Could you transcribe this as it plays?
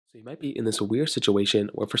So you might be in this weird situation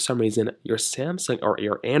where for some reason your Samsung or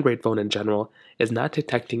your Android phone in general is not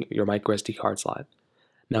detecting your microSD card slot.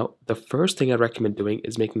 Now, the first thing I'd recommend doing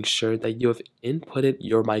is making sure that you have inputted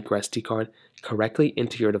your microSD card correctly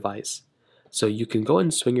into your device. So you can go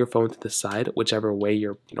and swing your phone to the side, whichever way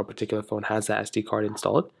your particular phone has that SD card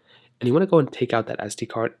installed, and you want to go and take out that SD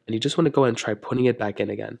card, and you just want to go and try putting it back in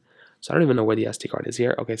again. So I don't even know where the SD card is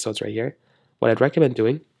here. Okay, so it's right here. What I'd recommend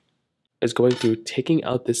doing is going through taking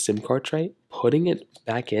out this SIM card tray, putting it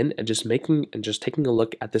back in, and just taking a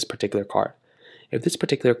look at this particular card. If this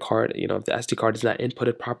particular card, if the SD card is not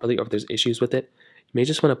inputted properly or if there's issues with it, you may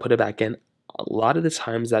just want to put it back in. A lot of the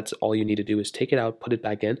times, that's all you need to do is take it out, put it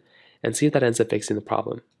back in, and see if that ends up fixing the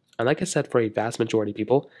problem. And like I said, for a vast majority of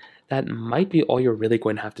people, that might be all you're really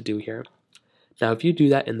going to have to do here. Now, if you do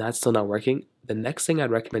that and that's still not working, the next thing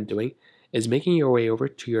I'd recommend doing is making your way over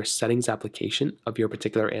to your settings application of your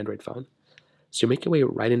particular Android phone. So you make your way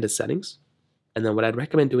right into settings, and then what I'd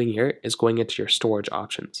recommend doing here is going into your storage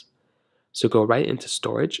options. So go right into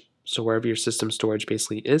storage. So wherever your system storage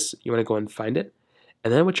basically is, you want to go and find it.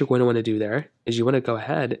 And then what you're going to want to do there is you want to go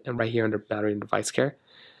ahead and right here under battery and device care,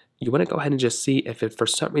 you want to go ahead and just see if it for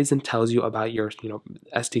some reason tells you about your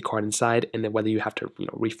SD card inside and then whether you have to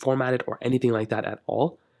reformat it or anything like that at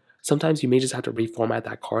all. Sometimes you may just have to reformat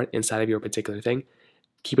that card inside of your particular thing.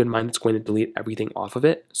 Keep in mind it's going to delete everything off of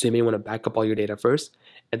it, so you may want to back up all your data first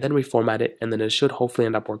and then reformat it, and then it should hopefully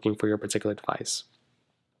end up working for your particular device.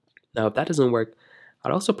 Now, if that doesn't work,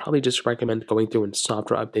 I'd also probably just recommend going through and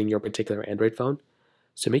software updating your particular Android phone.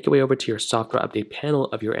 So make your way over to your software update panel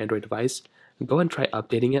of your Android device and go and try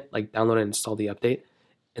updating it, like download and install the update,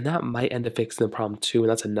 and that might end up fixing the problem too, and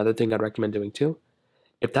that's another thing I'd recommend doing too.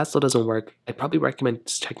 If that still doesn't work, I'd probably recommend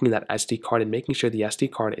just checking that SD card and making sure the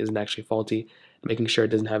SD card isn't actually faulty, and making sure it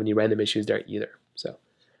doesn't have any random issues there either. So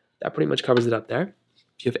that pretty much covers it up there.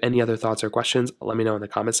 If you have any other thoughts or questions, let me know in the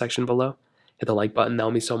comment section below. Hit the like button, that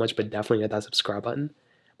will mean so much, but definitely hit that subscribe button.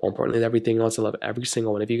 More importantly than everything else, I love every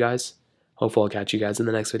single one of you guys. Hopefully I'll catch you guys in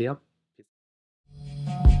the next video.